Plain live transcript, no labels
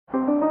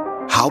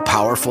how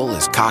powerful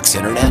is Cox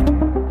Internet?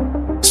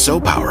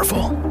 So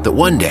powerful that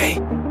one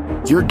day,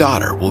 your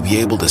daughter will be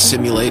able to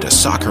simulate a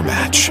soccer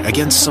match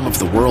against some of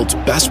the world's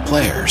best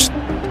players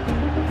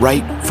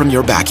right from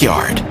your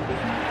backyard.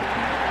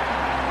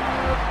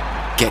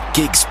 Get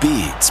gig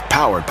speeds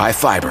powered by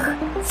fiber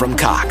from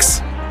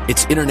Cox.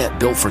 It's internet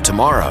built for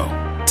tomorrow,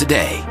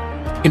 today.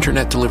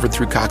 Internet delivered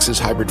through Cox's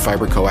hybrid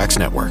fiber coax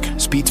network.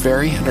 Speeds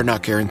vary and are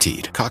not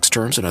guaranteed. Cox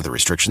terms and other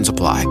restrictions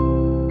apply.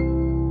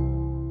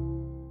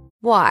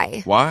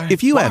 Why? Why?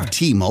 If you have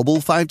T-Mobile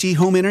 5G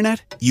home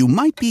internet, you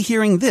might be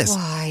hearing this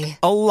Why?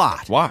 a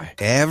lot. Why?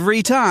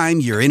 Every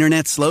time your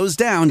internet slows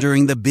down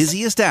during the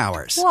busiest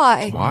hours.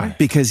 Why? Why?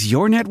 Because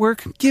your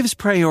network gives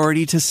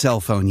priority to cell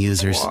phone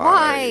users.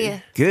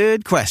 Why?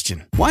 Good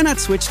question. Why not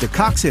switch to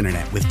Cox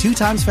Internet with 2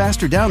 times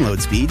faster download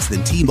speeds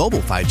than T-Mobile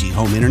 5G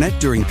home internet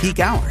during peak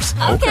hours?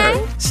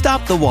 Okay.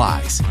 Stop the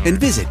whys and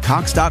visit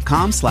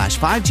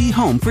cox.com/5G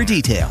home for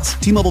details.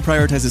 T-Mobile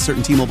prioritizes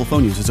certain T-Mobile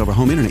phone users over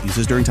home internet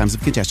users during times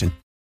of congestion.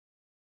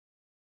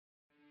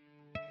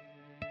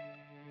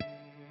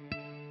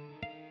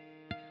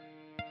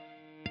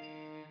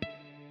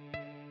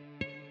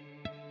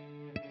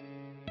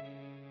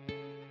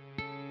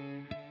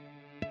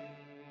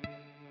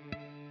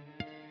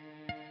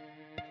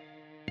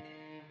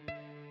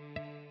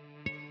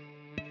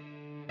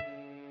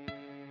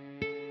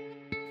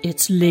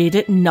 It's late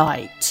at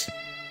night.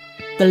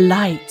 The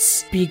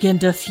lights begin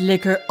to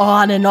flicker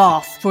on and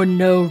off for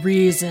no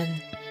reason.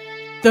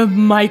 The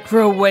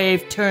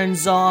microwave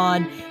turns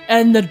on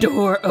and the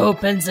door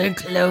opens and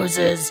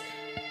closes,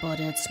 but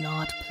it's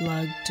not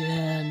plugged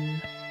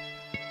in.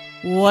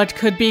 What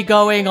could be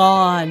going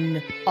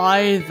on?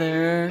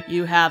 Either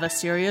you have a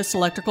serious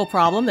electrical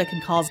problem that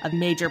can cause a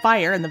major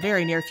fire in the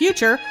very near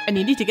future, and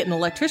you need to get an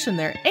electrician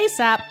there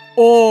ASAP,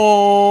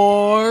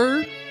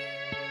 or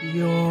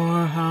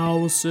your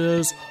house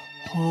is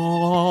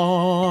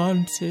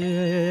haunted.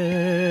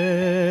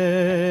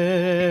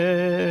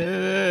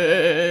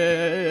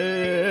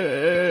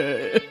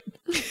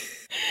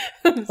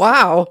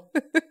 Wow.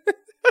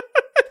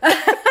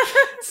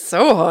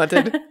 So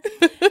haunted.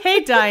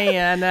 Hey,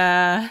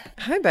 Diana.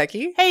 Hi,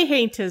 Becky. Hey,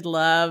 Hainted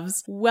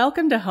Loves.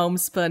 Welcome to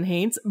Homespun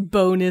Haints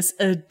Bonus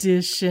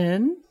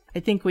Edition. I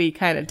think we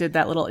kind of did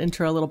that little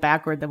intro a little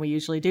backward than we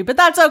usually do, but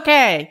that's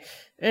okay.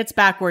 It's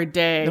backward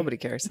day. Nobody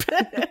cares.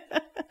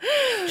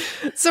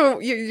 So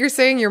you're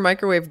saying your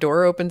microwave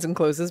door opens and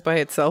closes by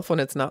itself when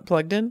it's not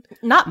plugged in?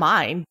 Not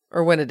mine.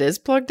 Or when it is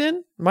plugged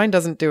in? Mine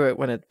doesn't do it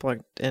when it's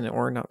plugged in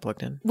or not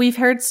plugged in. We've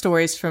heard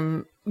stories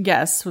from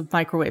guests with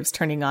microwaves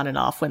turning on and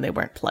off when they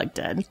weren't plugged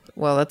in.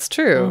 Well, that's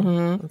true.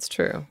 Mm-hmm. That's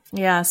true.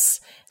 Yes.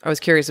 I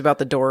was curious about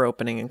the door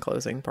opening and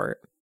closing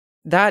part.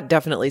 That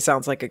definitely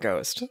sounds like a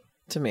ghost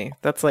to me.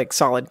 That's like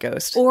solid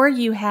ghost. Or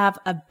you have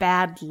a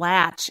bad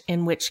latch,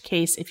 in which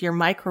case if your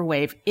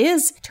microwave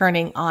is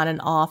turning on and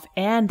off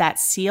and that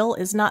seal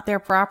is not there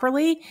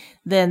properly,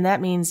 then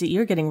that means that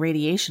you're getting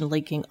radiation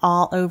leaking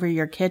all over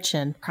your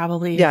kitchen.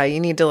 Probably. Yeah, you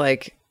need to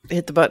like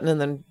hit the button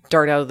and then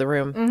dart out of the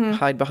room,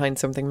 hide behind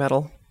something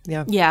metal.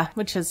 Yeah. Yeah,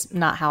 which is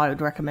not how I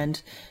would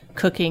recommend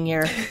cooking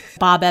your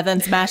Bob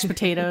Evans mashed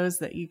potatoes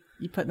that you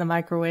put in the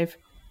microwave.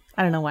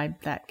 I don't know why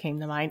that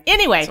came to mind.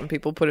 Anyway. Some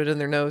people put it in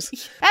their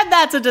nose. And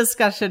that's a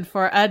discussion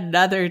for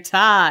another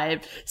time.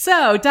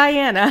 So,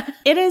 Diana,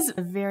 it is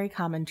a very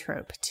common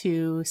trope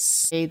to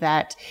say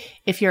that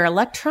if your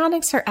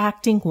electronics are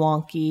acting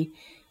wonky,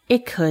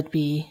 it could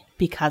be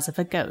because of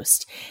a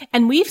ghost.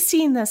 And we've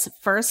seen this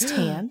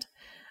firsthand.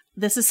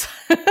 This is...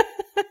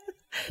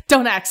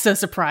 Don't act so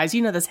surprised.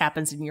 You know this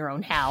happens in your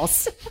own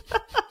house.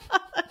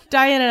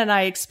 Diana and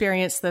I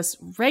experience this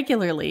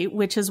regularly,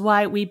 which is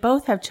why we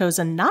both have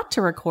chosen not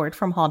to record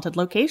from haunted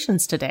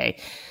locations today,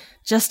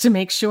 just to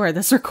make sure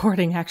this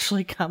recording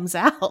actually comes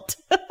out.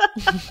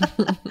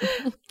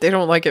 They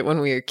don't like it when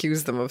we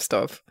accuse them of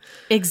stuff.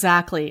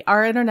 Exactly.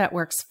 Our internet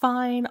works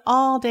fine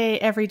all day,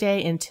 every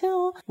day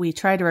until we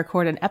try to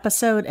record an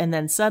episode and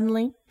then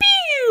suddenly,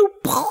 pew,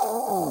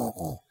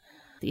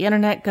 the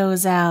internet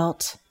goes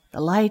out,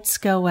 the lights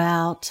go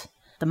out.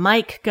 The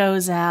mic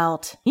goes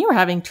out. You were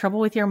having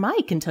trouble with your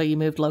mic until you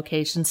moved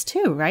locations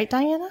too, right,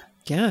 Diana?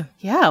 Yeah.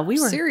 Yeah, we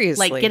were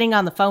Seriously. like getting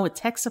on the phone with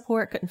tech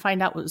support, couldn't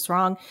find out what was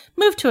wrong.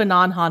 Moved to a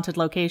non-haunted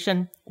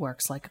location.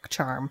 Works like a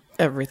charm.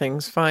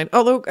 Everything's fine.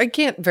 Although I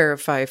can't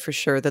verify for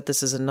sure that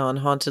this is a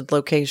non-haunted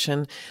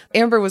location.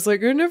 Amber was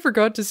like, I never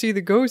got to see the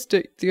ghost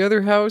at the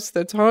other house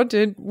that's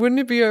haunted. Wouldn't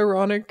it be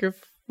ironic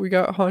if we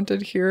got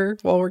haunted here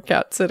while we're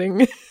cat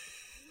sitting?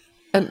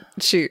 And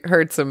she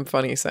heard some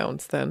funny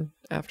sounds then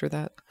after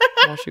that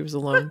while she was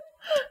alone.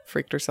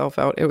 Freaked herself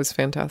out. It was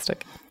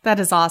fantastic. That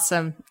is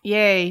awesome.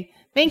 Yay.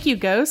 Thank you,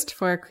 Ghost,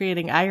 for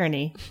creating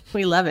irony.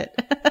 We love it.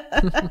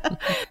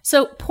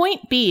 So,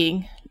 point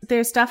being,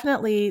 there's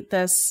definitely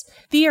this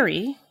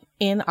theory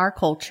in our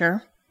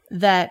culture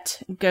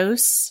that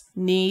ghosts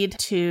need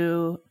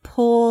to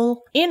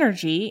pull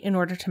energy in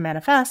order to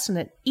manifest, and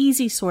an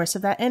easy source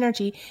of that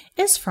energy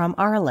is from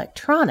our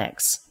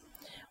electronics.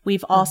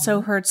 We've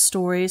also heard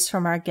stories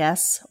from our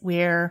guests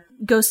where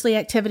ghostly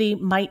activity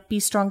might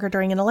be stronger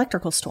during an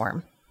electrical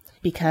storm.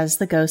 because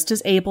the ghost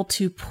is able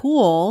to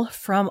pull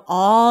from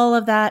all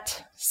of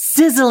that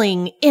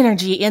sizzling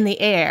energy in the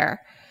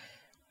air.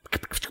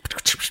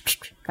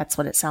 That's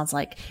what it sounds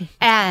like.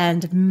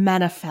 And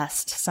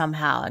manifest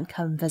somehow and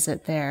come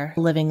visit their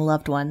living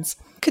loved ones.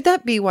 Could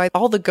that be why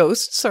all the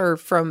ghosts are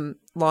from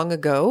long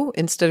ago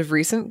instead of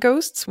recent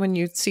ghosts? When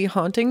you see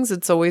hauntings,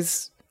 it's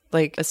always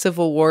like a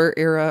Civil War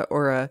era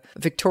or a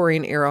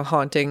Victorian era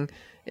haunting.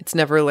 It's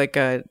never like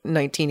a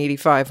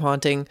 1985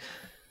 haunting.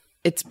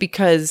 It's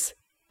because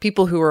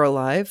people who are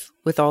alive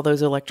with all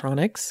those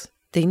electronics,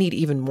 they need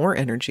even more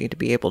energy to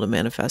be able to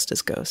manifest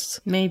as ghosts.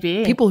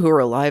 Maybe. People who were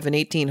alive in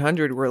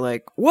 1800 were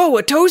like, whoa,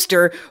 a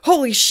toaster.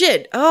 Holy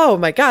shit. Oh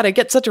my God, I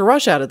get such a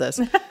rush out of this.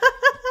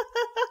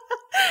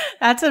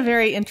 That's a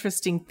very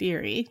interesting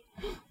theory.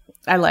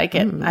 I like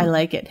it. I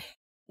like it.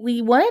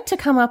 We wanted to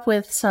come up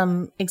with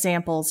some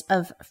examples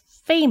of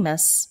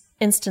famous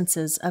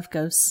instances of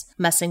ghosts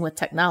messing with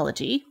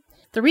technology.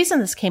 The reason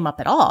this came up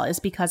at all is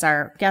because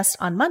our guest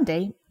on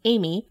Monday,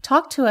 Amy,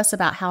 talked to us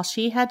about how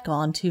she had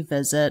gone to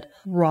visit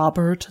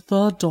Robert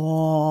the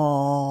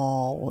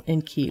Doll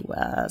in Key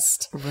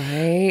West.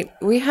 Right.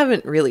 We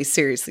haven't really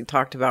seriously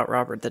talked about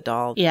Robert the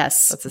Doll.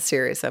 Yes. That's a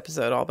serious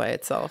episode all by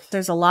itself.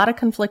 There's a lot of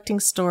conflicting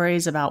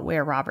stories about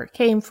where Robert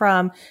came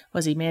from.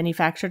 Was he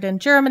manufactured in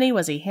Germany?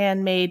 Was he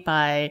handmade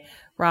by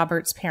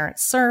Robert's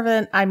parents'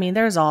 servant? I mean,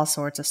 there's all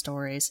sorts of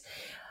stories.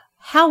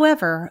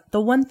 However,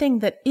 the one thing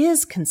that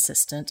is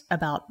consistent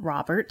about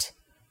Robert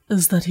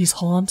is that he's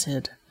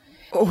haunted.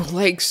 Oh,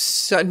 like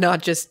so,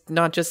 not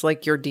just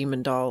like your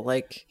demon doll,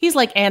 like he's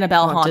like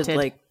Annabelle haunted.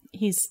 Like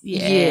he's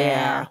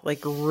like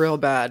real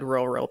bad,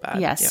 real bad.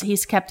 Yes, yeah.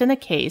 He's kept in a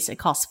case. It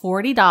costs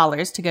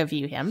 $40 to go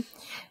view him,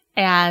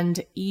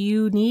 and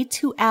you need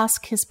to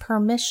ask his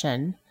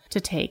permission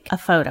to take a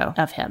photo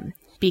of him,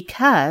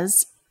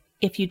 because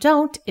if you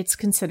don't, it's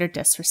considered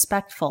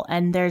disrespectful.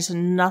 And there's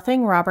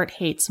nothing Robert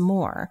hates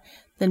more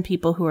than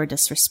people who are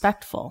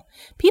disrespectful.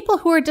 People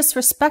who are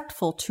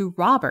disrespectful to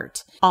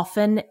Robert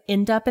often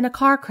end up in a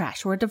car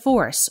crash or a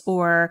divorce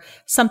or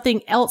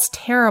something else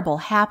terrible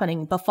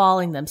happening,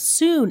 befalling them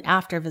soon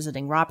after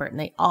visiting Robert. And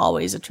they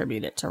always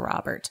attribute it to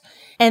Robert.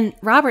 And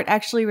Robert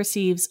actually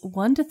receives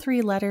 1 to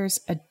 3 letters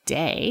a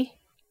day.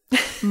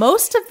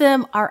 Most of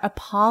them are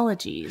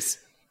apologies.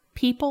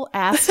 People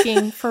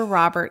asking for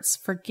Robert's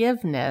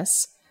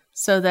forgiveness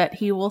so that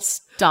he will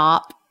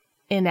stop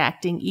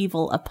enacting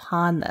evil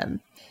upon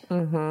them.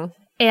 Mm-hmm.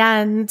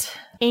 And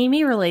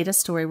Amy relayed a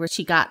story where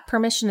she got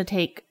permission to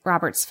take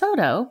Robert's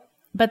photo,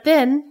 but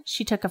then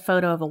she took a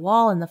photo of a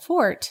wall in the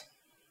fort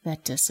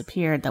that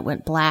disappeared, that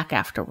went black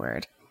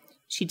afterward.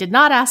 She did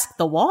not ask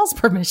the wall's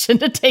permission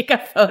to take a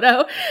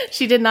photo.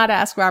 She did not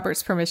ask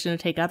Robert's permission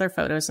to take other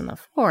photos in the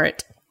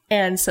fort.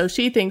 And so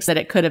she thinks that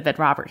it could have been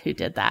Robert who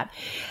did that.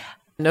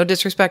 No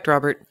disrespect,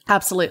 Robert.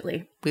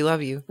 Absolutely. We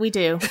love you. We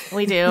do.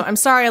 We do. I'm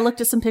sorry I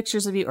looked at some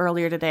pictures of you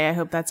earlier today. I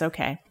hope that's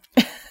okay.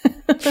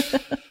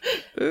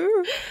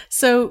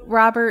 So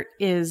Robert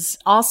is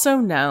also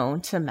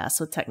known to mess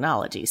with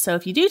technology. So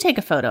if you do take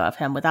a photo of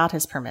him without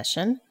his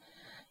permission,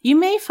 you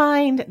may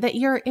find that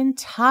your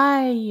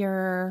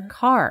entire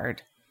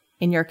card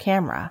in your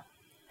camera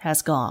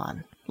has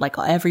gone. Like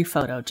every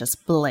photo,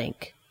 just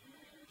blank.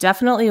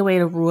 Definitely a way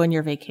to ruin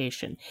your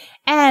vacation.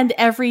 And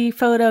every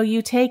photo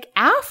you take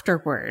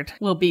afterward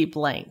will be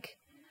blank.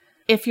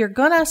 If you're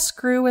gonna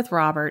screw with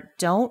Robert,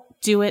 don't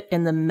do it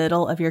in the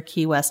middle of your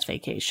Key West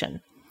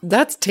vacation.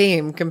 That's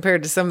tame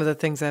compared to some of the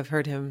things I've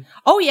heard him.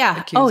 Oh,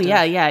 yeah. accused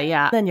of.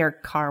 Yeah. Then your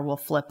car will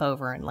flip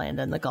over and land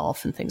in the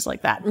Gulf and things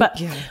like that.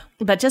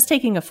 But just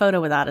taking a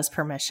photo without his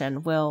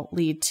permission will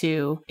lead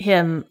to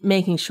him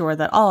making sure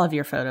that all of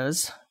your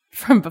photos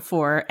from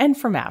before and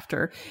from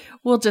after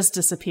will just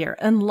disappear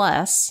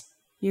unless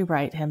you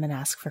write him and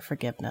ask for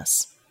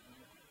forgiveness.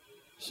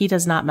 He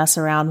does not mess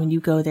around when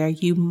you go there.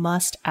 You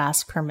must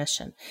ask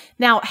permission.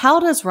 Now, how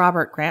does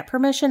Robert grant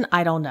permission?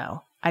 I don't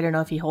know. I don't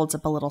know if he holds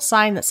up a little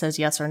sign that says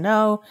yes or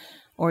no,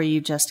 or you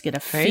just get a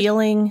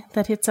feeling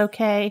that it's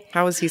okay.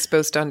 How is he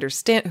supposed to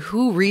understand?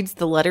 Who reads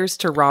the letters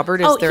to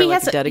Robert? Is there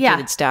like a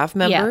dedicated staff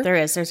member? Yeah, there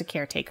is. There's a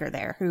caretaker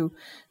there who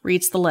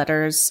reads the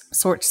letters,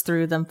 sorts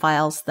through them,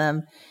 files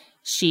them.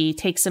 She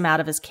takes him out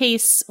of his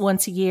case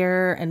once a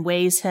year and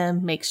weighs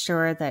him, makes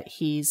sure that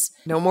he's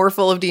no more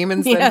full of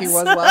demons than he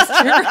was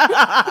last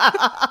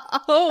year.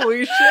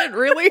 Holy shit,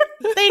 really?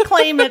 They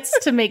claim it's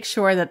to make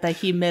sure that the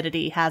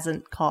humidity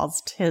hasn't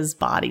caused his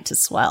body to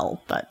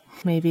swell, but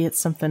maybe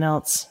it's something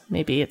else.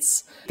 Maybe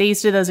it's... They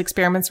used to do those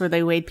experiments where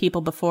they weighed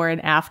people before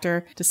and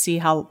after to see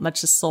how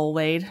much the soul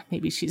weighed.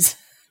 Maybe she's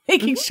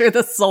making sure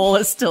the soul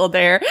is still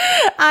there.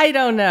 I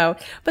don't know.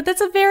 But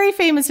that's a very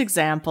famous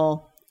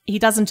example. He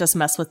doesn't just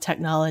mess with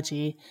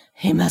technology.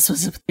 He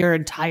messes with your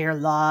entire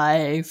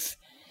life.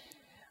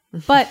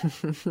 But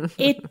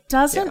it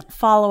doesn't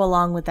follow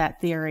along with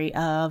that theory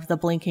of the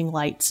blinking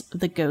lights,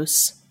 the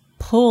ghosts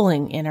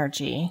pulling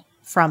energy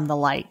from the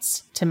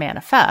lights to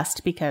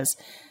manifest, because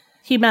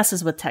he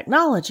messes with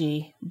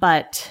technology,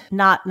 but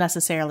not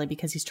necessarily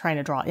because he's trying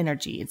to draw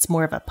energy. It's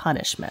more of a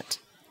punishment.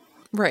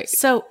 Right.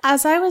 So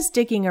as I was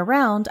digging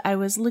around, I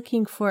was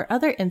looking for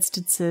other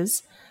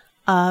instances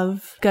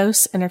of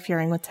ghosts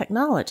interfering with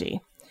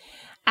technology.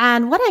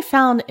 And what I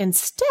found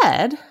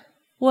instead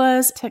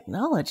was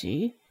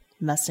technology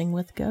messing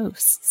with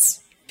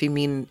ghosts. Do you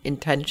mean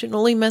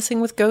intentionally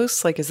messing with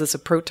ghosts? Like, is this a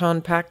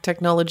proton pack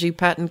technology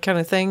patent kind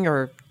of thing?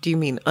 Or do you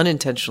mean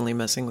unintentionally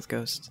messing with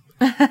ghosts?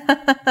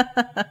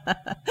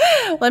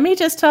 Let me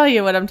just tell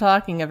you what I'm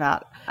talking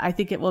about. I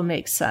think it will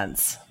make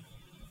sense.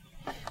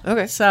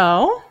 Okay.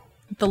 So,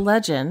 the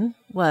legend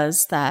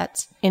was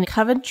that in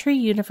Coventry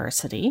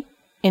University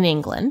in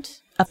England,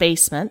 a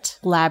basement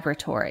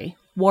laboratory,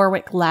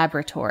 Warwick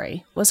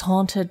Laboratory, was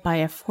haunted by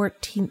a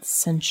 14th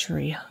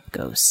century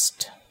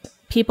ghost.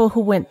 People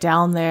who went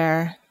down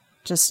there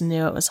just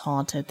knew it was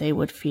haunted. They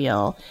would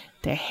feel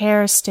their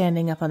hair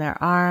standing up on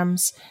their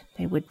arms.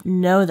 They would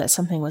know that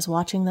something was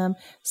watching them.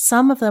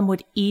 Some of them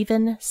would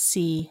even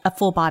see a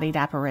full-bodied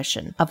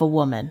apparition of a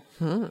woman.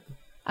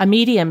 A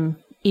medium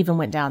even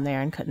went down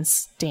there and couldn't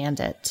stand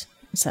it.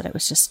 Said it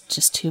was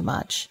just too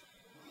much.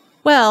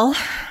 Well,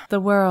 the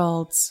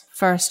world's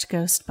first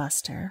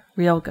Ghostbuster,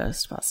 real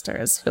Ghostbuster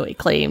is who he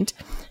claimed.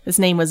 His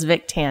name was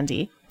Vic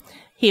Tandy.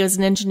 He was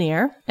an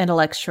engineer and a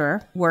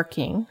lecturer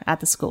working at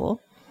the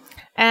school.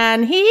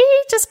 And he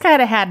just kind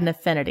of had an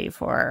affinity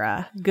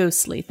for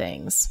ghostly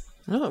things.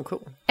 Oh,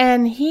 cool.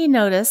 And he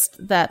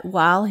noticed that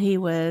while he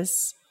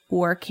was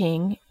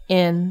working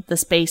in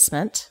this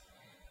basement,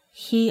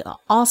 he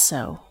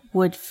also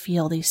would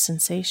feel these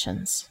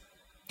sensations.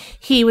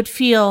 He would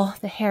feel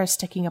the hair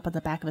sticking up on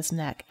the back of his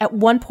neck. At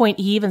one point,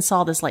 he even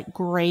saw this like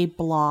gray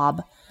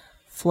blob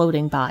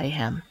floating by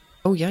him.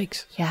 Oh,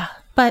 yikes. Yeah.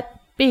 But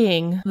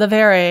being the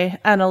very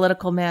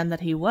analytical man that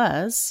he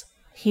was,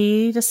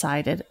 he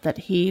decided that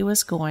he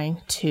was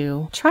going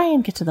to try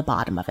and get to the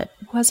bottom of it.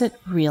 Was it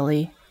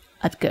really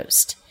a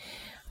ghost?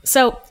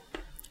 So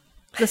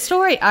the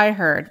story I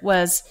heard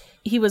was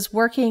he was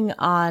working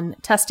on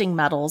testing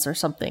metals or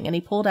something, and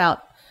he pulled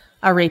out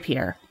a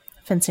rapier,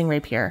 fencing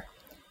rapier,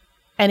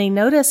 and he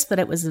noticed that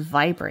it was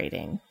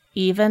vibrating,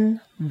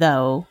 even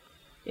though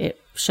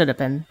it should have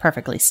been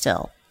perfectly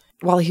still.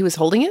 While he was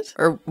holding it,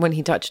 or when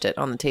he touched it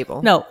on the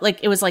table? No, like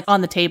it was like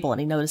on the table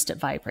and he noticed it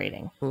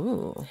vibrating.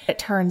 Ooh. It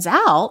turns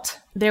out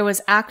there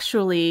was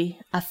actually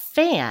a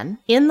fan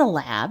in the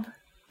lab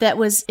that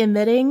was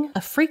emitting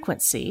a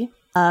frequency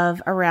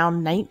of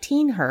around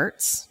 19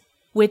 hertz,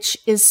 which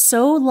is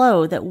so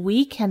low that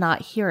we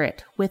cannot hear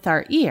it with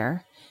our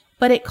ear,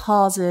 but it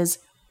causes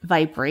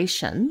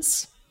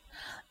vibrations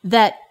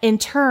that in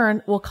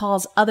turn will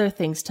cause other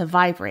things to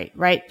vibrate,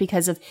 right?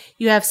 Because if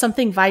you have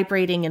something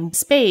vibrating in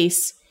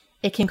space,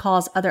 it can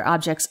cause other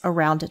objects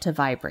around it to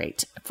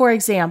vibrate. For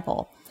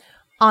example,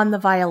 on the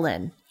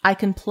violin, I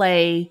can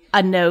play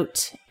a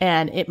note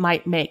and it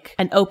might make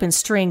an open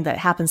string that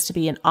happens to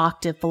be an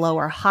octave below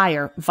or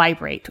higher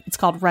vibrate. It's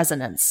called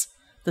resonance,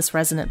 this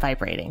resonant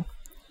vibrating.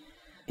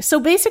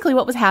 So basically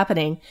what was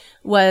happening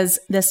was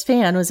this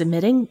fan was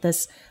emitting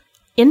this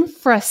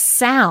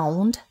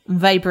infrasound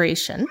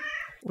vibration.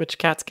 Which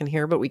cats can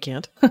hear, but we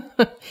can't.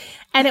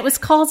 And it was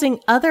causing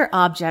other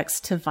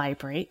objects to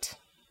vibrate.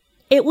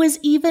 It was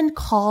even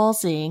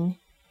causing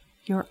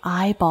your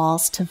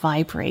eyeballs to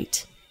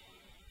vibrate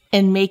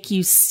and make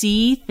you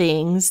see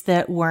things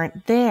that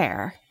weren't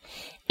there.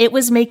 It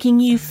was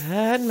making you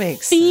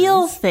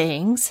feel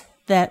things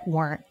that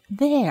weren't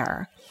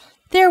there.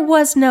 There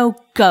was no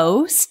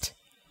ghost,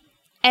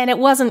 and it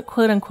wasn't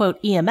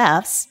quote-unquote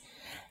EMFs.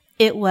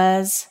 It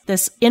was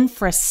this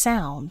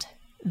infrasound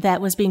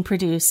that was being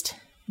produced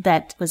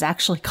that was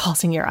actually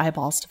causing your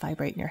eyeballs to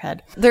vibrate in your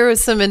head. There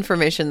was some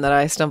information that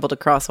I stumbled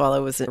across while I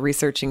was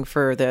researching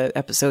for the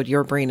episode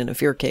Your Brain in a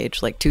Fear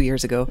Cage like 2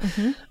 years ago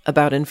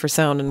about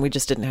infrasound, and we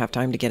just didn't have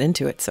time to get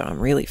into it. So I'm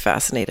really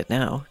fascinated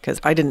now because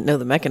I didn't know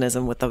the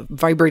mechanism with the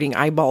vibrating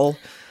eyeball.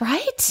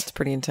 Right? It's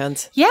pretty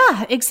intense.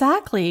 Yeah,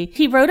 exactly.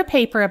 He wrote a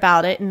paper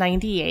about it in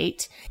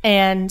 98,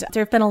 and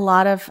there have been a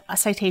lot of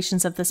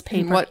citations of this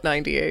paper. In what,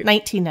 98?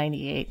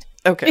 1998.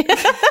 Okay.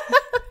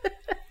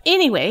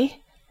 Anyway,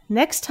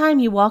 next time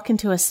you walk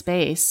into a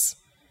space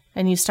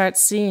and you start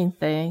seeing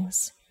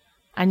things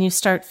and you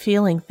start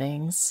feeling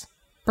things,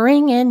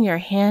 bring in your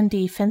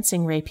handy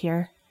fencing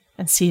rapier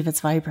and see if it's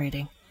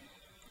vibrating.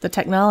 The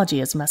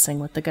technology is messing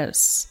with the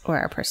ghosts, or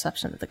our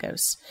perception of the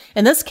ghosts.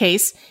 In this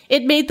case,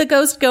 it made the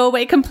ghost go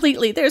away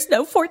completely. There's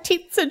no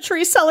 14th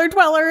century cellar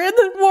dweller in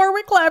the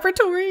Warwick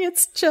Laboratory.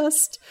 It's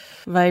just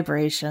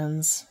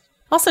vibrations.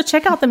 Also,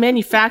 check out the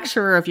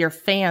manufacturer of your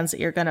fans that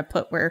you're going to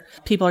put where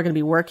people are going to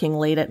be working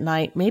late at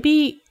night.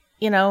 Maybe,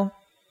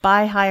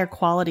 buy higher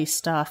quality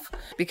stuff.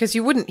 Because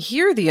you wouldn't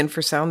hear the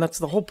infrasound. That's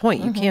the whole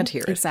point. You can't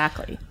hear it.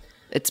 Exactly.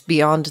 It's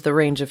beyond the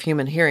range of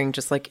human hearing,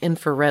 just like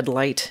infrared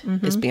light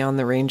is beyond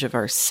the range of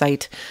our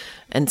sight.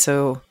 And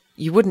so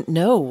you wouldn't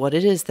know what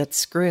it is that's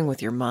screwing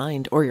with your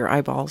mind or your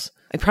eyeballs.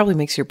 It probably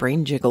makes your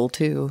brain jiggle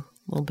too,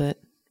 a little bit.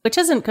 Which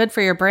isn't good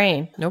for your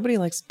brain. Nobody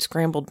likes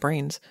scrambled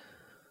brains.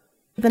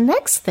 The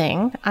next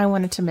thing I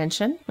wanted to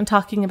mention when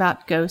talking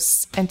about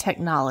ghosts and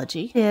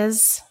technology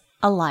is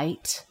a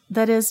light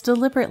that is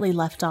deliberately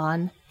left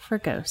on for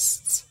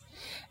ghosts.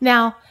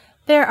 Now,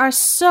 there are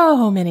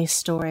so many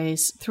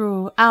stories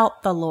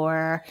throughout the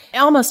lore,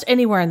 almost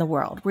anywhere in the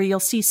world, where you'll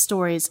see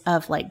stories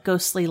of like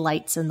ghostly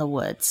lights in the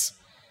woods,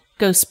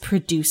 ghosts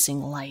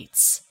producing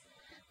lights.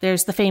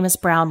 There's the famous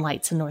brown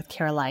lights in North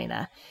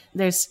Carolina.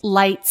 There's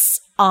lights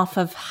off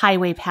of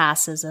highway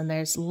passes, and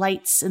there's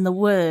lights in the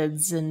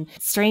woods and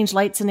strange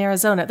lights in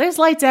Arizona. There's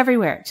lights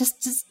everywhere.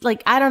 Just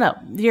like, I don't know.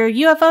 There are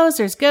UFOs,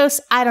 there's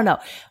ghosts, I don't know.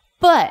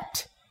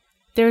 But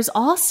there's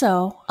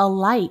also a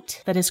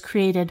light that is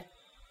created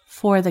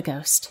for the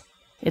ghost.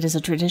 It is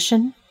a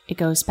tradition. It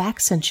goes back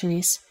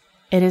centuries.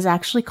 It is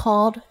actually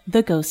called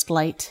the ghost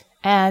light.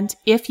 And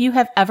if you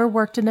have ever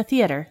worked in a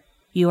theater,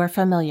 you are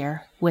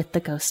familiar with the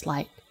ghost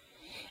light.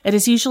 It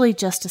is usually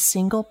just a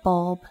single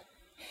bulb,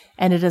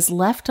 and it is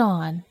left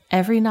on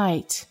every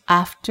night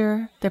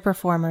after the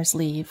performers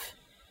leave.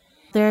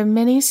 There are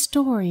many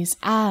stories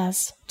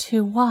as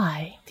to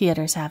why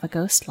theaters have a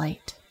ghost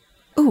light.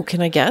 Ooh,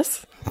 can I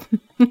guess?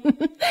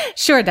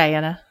 Sure,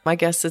 Diana. I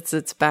guess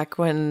it's back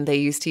when they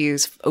used to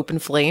use open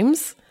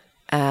flames,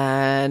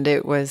 and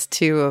it was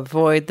to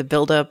avoid the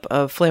buildup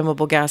of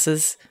flammable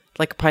gases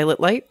like a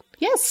pilot light.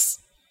 Yes.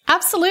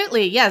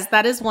 Absolutely. Yes,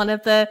 that is one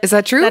of the... Is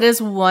that true? That is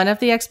one of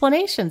the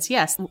explanations,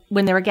 yes.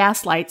 When there were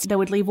gas lights, they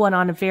would leave one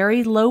on a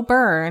very low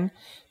burn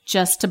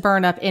just to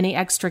burn up any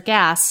extra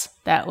gas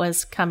that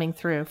was coming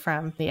through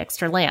from the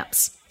extra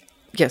lamps.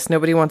 Yes,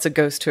 nobody wants a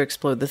ghost to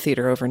explode the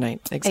theater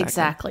overnight.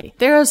 Exactly.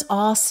 There is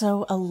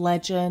also a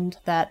legend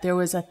that there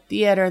was a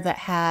theater that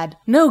had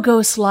no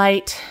ghost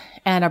light,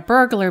 and a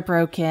burglar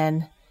broke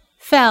in,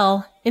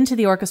 fell into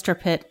the orchestra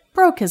pit,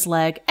 broke his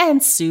leg,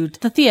 and sued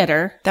the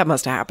theater. That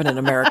must have happened in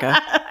America.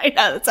 I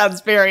know, that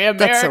sounds very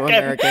American. That's so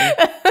American,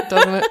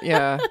 doesn't it?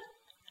 Yeah.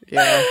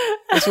 Yeah.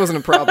 This wasn't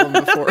a problem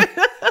before.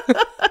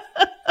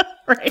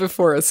 Right.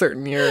 Before a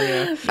certain year,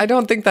 yeah. I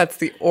don't think that's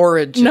the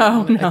origin.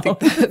 No. I think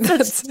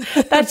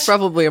that's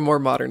probably a more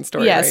modern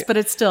story, yes, right? But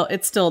it's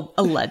still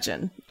a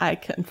legend. I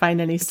couldn't find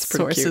any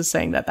sources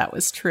saying that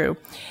was true.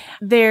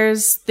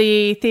 There's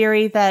the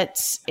theory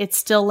that it's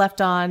still left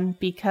on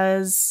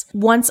because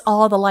once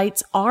all the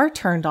lights are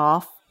turned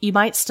off, you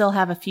might still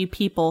have a few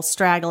people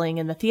straggling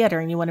in the theater,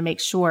 and you want to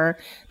make sure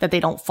that they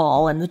don't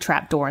fall in the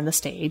trapdoor in the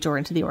stage or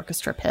into the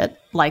orchestra pit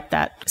like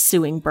that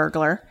suing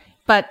burglar.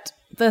 But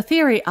the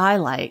theory I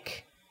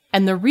like,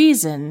 and the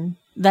reason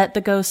that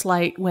the ghost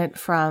light went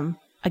from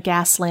a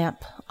gas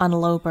lamp on a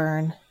low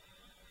burn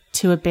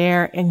to a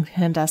bare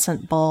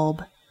incandescent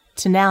bulb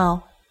to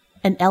now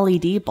an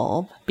LED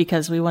bulb,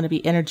 because we want to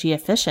be energy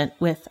efficient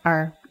with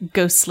our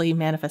ghostly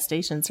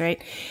manifestations,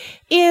 right?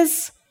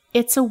 Is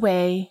it's a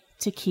way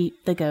to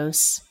keep the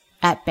ghosts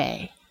at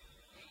bay.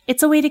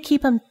 It's a way to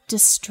keep them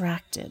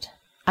distracted.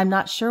 I'm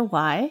not sure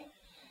why.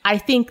 I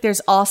think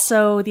there's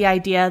also the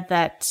idea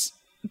that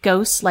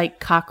ghosts, like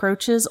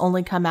cockroaches,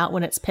 only come out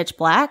when it's pitch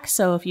black.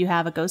 So if you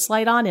have a ghost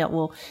light on, it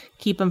will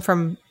keep them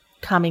from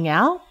coming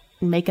out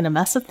and making a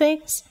mess of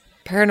things.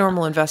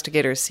 Paranormal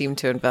investigators seem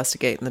to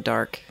investigate in the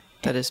dark.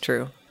 That is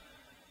true.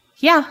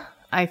 Yeah,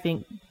 I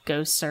think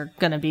ghosts are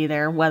going to be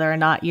there, whether or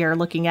not you're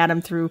looking at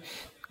them through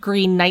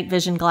green night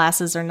vision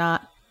glasses or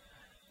not.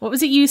 What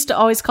was it you used to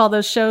always call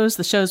those shows?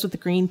 The shows with the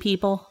green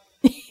people?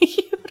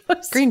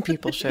 Green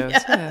people shows,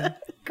 yeah.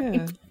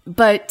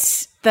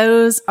 But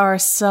those are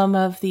some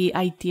of the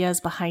ideas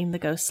behind the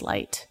ghost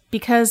light.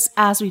 Because,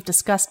 as we've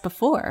discussed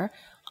before,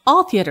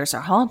 all theaters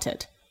are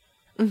haunted.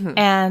 Mm-hmm.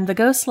 And the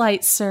ghost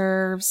light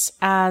serves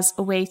as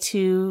a way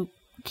to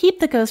keep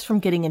the ghost from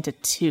getting into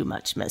too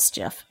much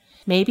mischief.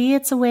 Maybe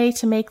it's a way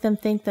to make them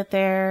think that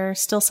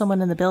there's still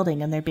someone in the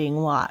building and they're being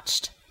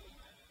watched.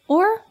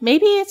 Or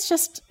maybe it's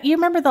just, you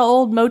remember the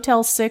old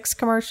Motel 6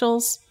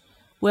 commercials?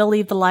 We'll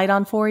leave the light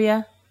on for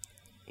you.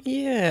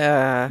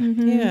 Yeah,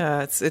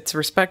 yeah. It's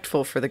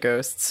respectful for the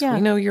ghosts. Yeah.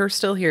 We know you're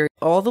still here.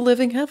 All the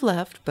living have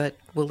left, but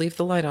we'll leave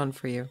the light on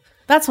for you.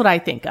 That's what I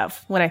think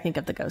of when I think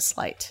of the ghost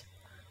light.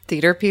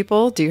 Theater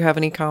people, do you have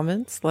any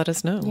comments? Let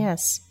us know.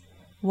 Yes.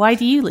 Why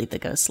do you leave the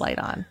ghost light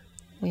on?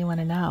 We want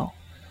to know.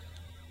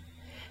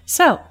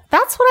 So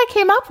that's what I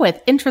came up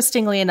with.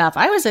 Interestingly enough,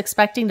 I was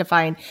expecting to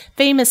find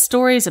famous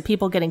stories of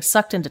people getting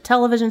sucked into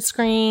television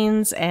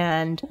screens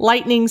and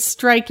lightning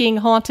striking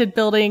haunted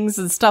buildings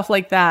and stuff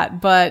like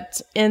that.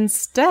 But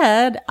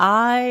instead,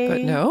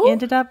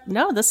 ended up,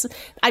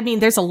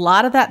 there's a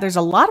lot of that. There's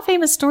a lot of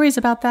famous stories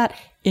about that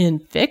in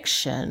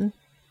fiction.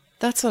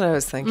 That's what I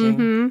was thinking.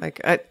 Mm-hmm.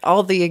 Like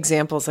all the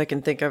examples I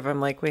can think of,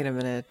 I'm like, wait a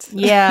minute.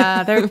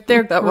 Yeah, they're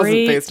that great.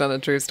 Wasn't based on a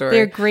true story.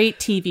 They're great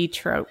TV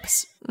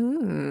tropes.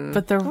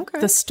 But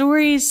the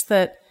stories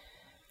that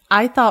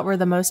I thought were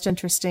the most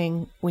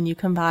interesting when you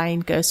combine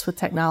ghosts with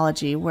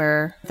technology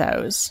were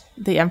those,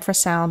 the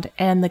infrasound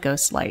and the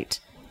ghost light.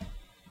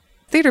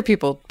 Theater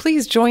people,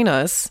 please join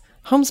us.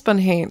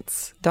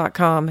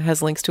 Homespunhaints.com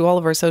has links to all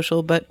of our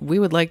social, but we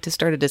would like to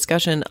start a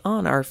discussion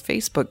on our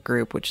Facebook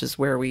group, which is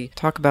where we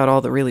talk about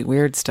all the really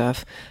weird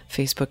stuff.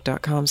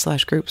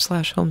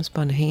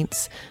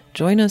 Facebook.com/group/homespunhaints.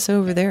 Join us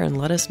over there and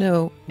let us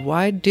know,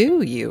 why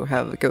do you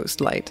have a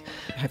ghost light?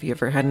 Have you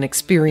ever had an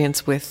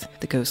experience with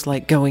the ghost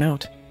light going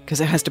out? because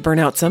it has to burn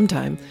out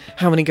sometime.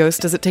 How many ghosts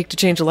does it take to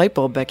change a light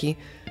bulb, Becky?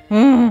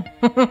 Well,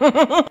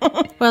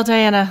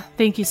 Diana,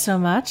 thank you so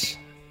much.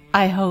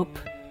 I hope,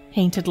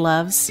 Hainted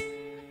Loves,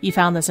 you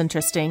found this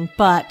interesting,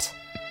 but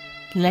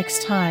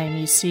next time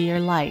you see your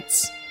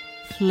lights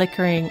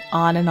flickering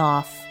on and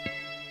off,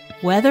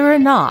 whether or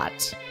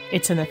not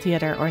it's in a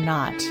theater or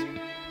not,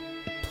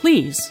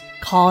 please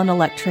call an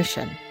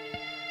electrician.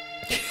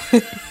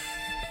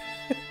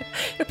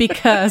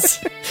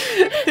 Because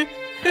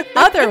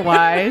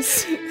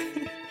otherwise,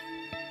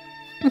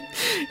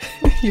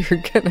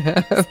 you're gonna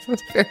have a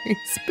very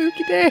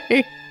spooky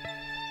day.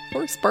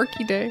 Or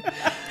sparky day.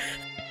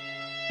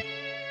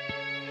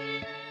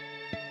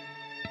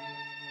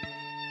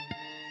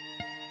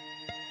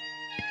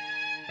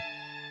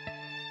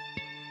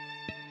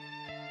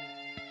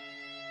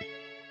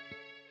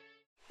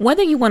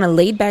 Whether you want a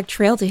laid-back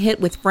trail to hit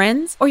with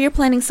friends or you're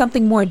planning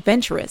something more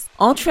adventurous,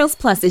 All Trails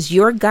Plus is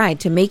your guide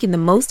to making the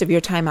most of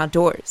your time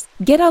outdoors.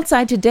 Get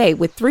outside today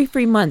with 3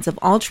 free months of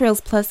All Trails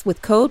Plus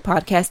with code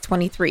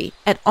podcast23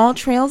 at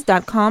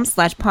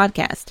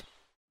alltrails.com/podcast.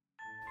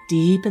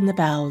 deep in the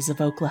bowels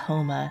of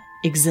Oklahoma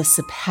exists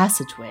a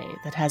passageway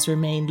that has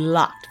remained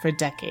locked for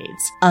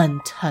decades,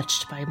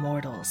 untouched by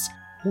mortals.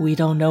 We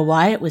don't know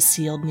why it was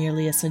sealed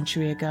nearly a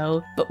century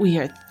ago, but we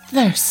are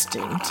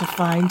thirsting to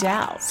find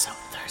out. So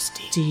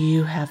thirsty. Do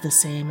you have the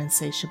same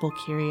insatiable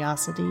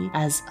curiosity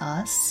as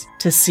us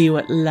to see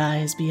what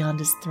lies beyond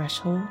his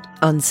threshold?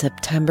 On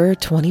September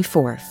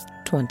 24th,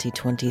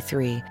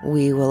 2023,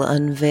 we will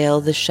unveil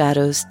the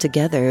shadows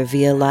together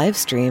via live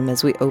stream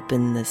as we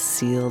open this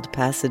sealed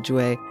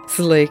passageway,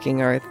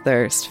 slaking our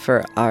thirst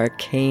for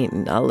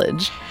arcane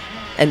knowledge.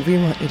 And we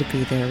want you to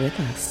be there with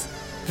us.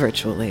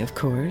 Virtually, of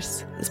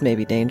course. This may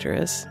be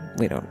dangerous.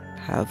 We don't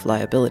have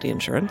liability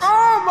insurance.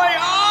 Oh, my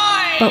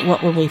eye! But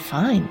what will we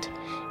find?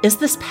 Is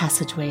this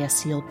passageway a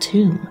sealed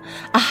tomb,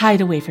 a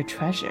hideaway for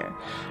treasure,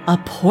 a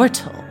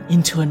portal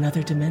into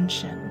another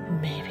dimension?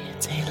 Maybe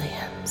it's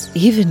aliens.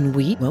 Even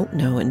we won't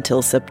know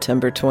until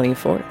September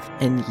 24th,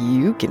 and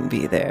you can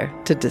be there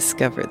to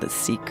discover the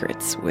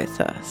secrets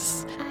with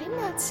us. I'm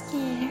not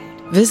scared.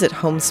 Visit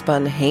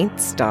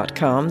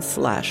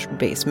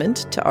homespunhaints.com/basement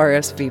to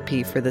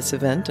RSVP for this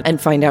event and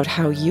find out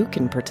how you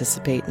can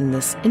participate in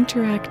this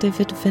interactive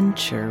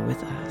adventure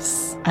with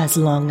us. As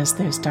long as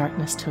there's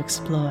darkness to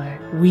explore,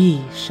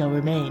 we shall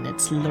remain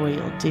its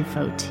loyal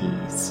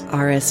devotees.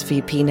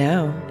 RSVP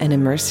now and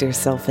immerse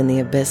yourself in the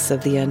abyss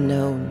of the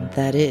unknown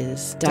that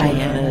is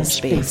Diana's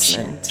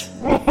Basement.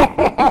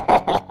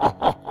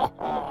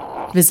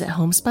 Visit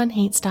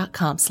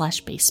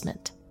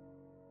homespunhaints.com/basement.